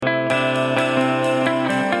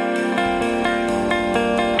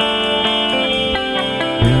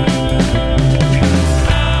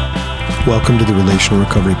Welcome to the Relational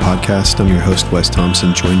Recovery Podcast. I'm your host, Wes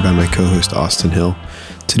Thompson, joined by my co-host, Austin Hill.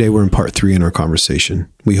 Today, we're in part 3 in our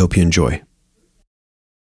conversation. We hope you enjoy.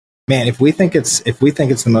 Man, if we think it's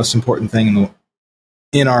the most important thing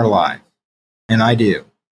in our life, and I do,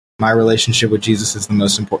 my relationship with Jesus is the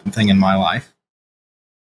most important thing in my life.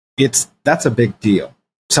 That's a big deal.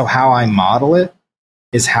 So how I model it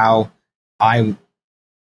is how I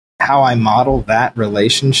model that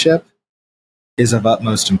relationship is of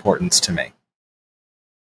utmost importance to me.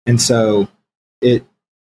 And so I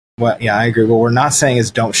agree. What we're not saying is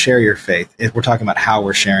don't share your faith. We're talking about how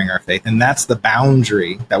we're sharing our faith. And that's the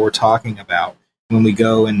boundary that we're talking about when we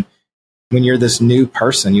go and when you're this new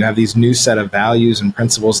person, you have these new set of values and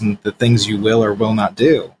principles, and the things you will or will not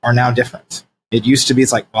do are now different. It used to be,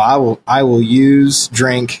 it's like, well, I will use,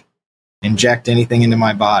 drink, inject anything into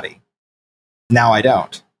my body. Now I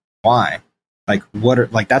don't. Why?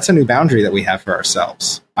 That's a new boundary that we have for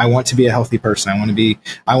ourselves. I want to be a healthy person.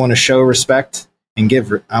 I want to show respect and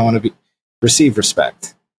receive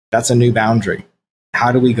respect. That's a new boundary.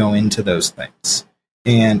 How do we go into those things?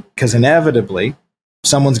 And because inevitably,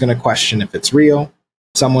 someone's going to question if it's real.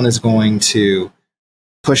 Someone is going to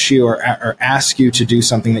push you or ask you to do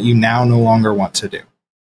something that you now no longer want to do.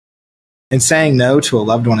 And saying no to a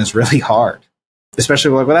loved one is really hard.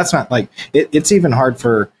 Especially, well, that's not like it's even hard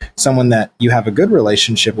for someone that you have a good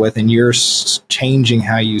relationship with and you're changing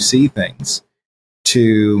how you see things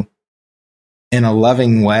to, in a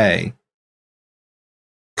loving way,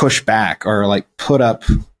 push back or like put up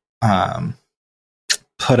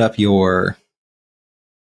your,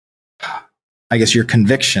 I guess, your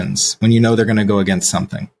convictions when you know they're going to go against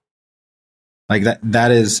something. Like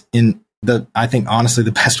that is I think honestly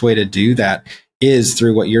the best way to do that is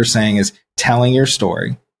through what you're saying is telling your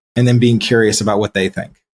story and then being curious about what they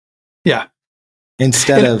think. Yeah.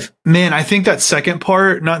 Man, I think that second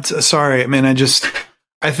part, I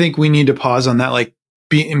think we need to pause on that, like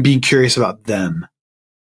being curious about them.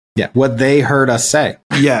 Yeah. What they heard us say.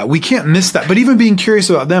 Yeah. We can't miss that. But even being curious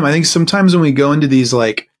about them, I think sometimes when we go into these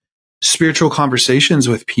like spiritual conversations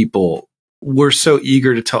with people, we're so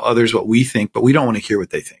eager to tell others what we think, but we don't want to hear what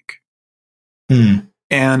they think.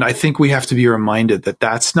 And I think we have to be reminded that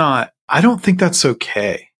I don't think that's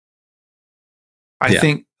okay. I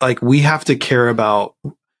think like we have to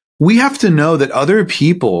know that other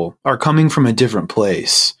people are coming from a different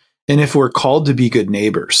place. And if we're called to be good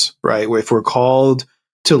neighbors, right? If we're called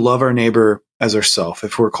to love our neighbor as ourselves,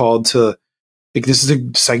 if we're called to, like, this is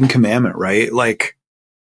the second commandment, right? Like,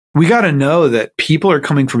 we got to know that people are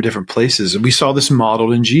coming from different places. And we saw this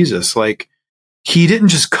modeled in Jesus. Like, he didn't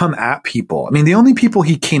just come at people. I mean, the only people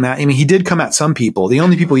he came at, he did come at some people. The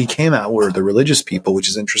only people he came at were the religious people, which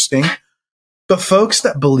is interesting. But folks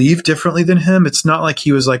that believe differently than him, it's not like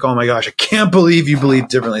he was like, oh my gosh, I can't believe you believe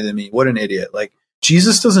differently than me. What an idiot. Like,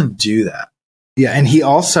 Jesus doesn't do that. Yeah. And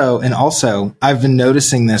also, I've been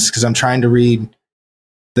noticing this because I'm trying to read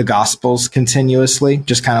the Gospels continuously,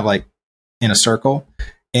 just kind of like in a circle.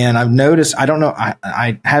 And I've noticed, I don't know,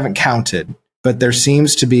 I haven't counted, but there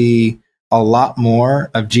seems to be a lot more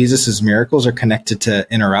of Jesus's miracles are connected to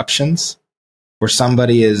interruptions where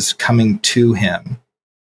somebody is coming to him.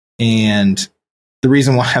 And the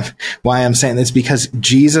reason why I'm saying this is because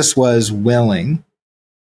Jesus was willing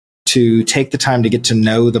to take the time to get to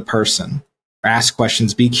know the person, ask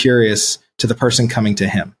questions, be curious to the person coming to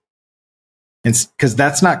him. And because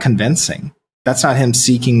that's not convincing. That's not him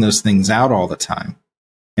seeking those things out all the time.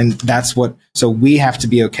 And so we have to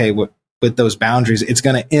be okay with those boundaries. It's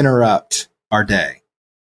going to interrupt our day.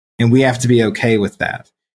 And we have to be okay with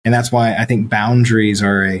that. And that's why I think boundaries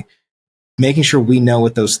are making sure we know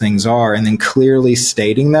what those things are and then clearly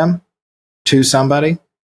stating them to somebody.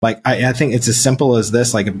 Like, I think it's as simple as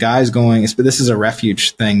this. Like, if guys this is a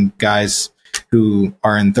refuge thing, guys who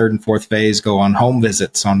are in third and fourth phase go on home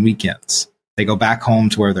visits on weekends. They go back home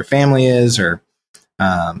to where their family is or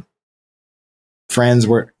friends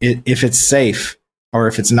where if it's safe or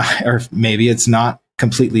if it's not, or maybe it's not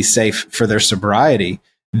completely safe for their sobriety,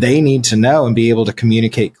 they need to know and be able to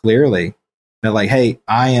communicate clearly that, like, hey,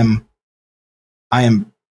 I am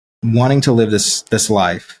wanting to live this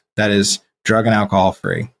life that is drug and alcohol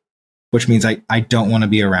free, which means I don't want to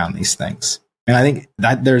be around these things. And I think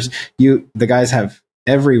that the guys have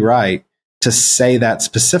every right to say that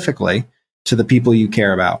specifically to the people you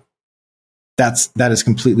care about. That is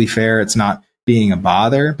completely fair. It's not being a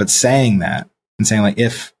bother, but saying that and saying, like,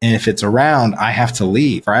 if it's around, I have to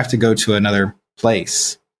leave or I have to go to another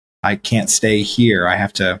place. I can't stay here. I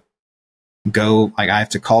have to go, like, I have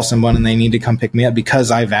to call someone and they need to come pick me up because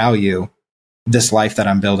I value this life that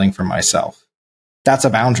I'm building for myself. That's a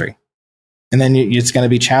boundary. And then it's going to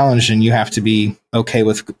be challenged, and you have to be okay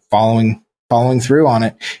with following through on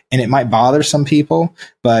it. And it might bother some people,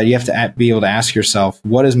 but you have to be able to ask yourself,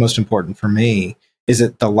 what is most important for me? Is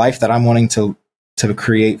it the life that I'm wanting to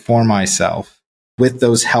create for myself with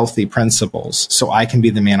those healthy principles so I can be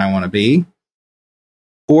the man I want to be?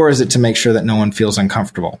 Or is it to make sure that no one feels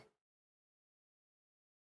uncomfortable?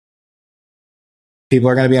 People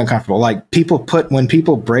are going to be uncomfortable. Like when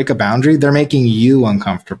people break a boundary, they're making you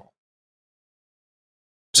uncomfortable.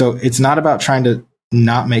 So it's not about trying to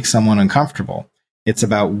not make someone uncomfortable. It's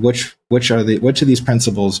about which of these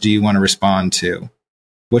principles do you want to respond to?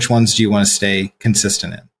 Which ones do you want to stay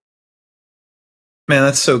consistent in? Man,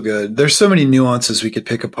 that's so good. There's so many nuances we could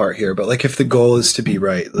pick apart here, but like if the goal is to be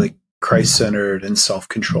right, like Christ-centered and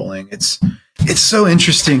self-controlling, it's so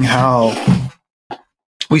interesting how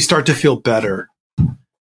we start to feel better.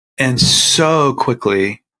 And so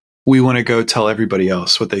quickly we want to go tell everybody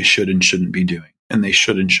else what they should and shouldn't be doing, and they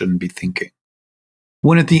should and shouldn't be thinking.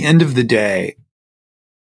 When at the end of the day,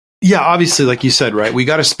 yeah, obviously, like you said, right, we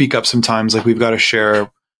got to speak up sometimes, like we've got to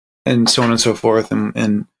share and so on and so forth.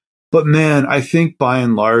 But man, I think by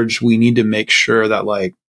and large, we need to make sure that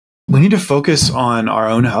like, we need to focus on our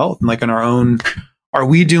own health and like on our own, are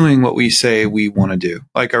we doing what we say we want to do?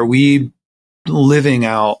 Like, are we living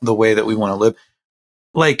out the way that we want to live?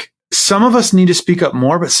 Like, some of us need to speak up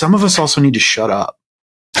more, but some of us also need to shut up.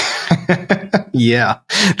 Yeah,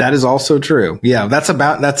 that is also true. Yeah, that's a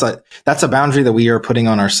boundary that we are putting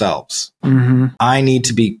on ourselves. Mm-hmm. I need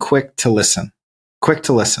to be quick to listen. Quick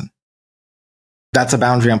to listen. That's a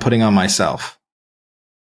boundary I'm putting on myself.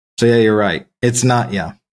 So yeah, you're right. It's not,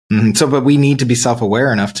 yeah. Mm-hmm. So, but we need to be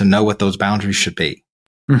self-aware enough to know what those boundaries should be.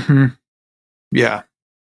 Mm-hmm. Yeah.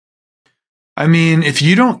 I mean, if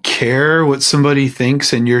you don't care what somebody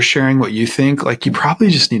thinks and you're sharing what you think, like you probably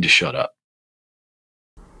just need to shut up.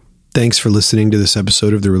 Thanks for listening to this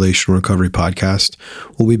episode of the Relational Recovery Podcast.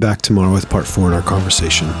 We'll be back tomorrow with part 4 in our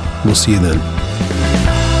conversation. We'll see you then.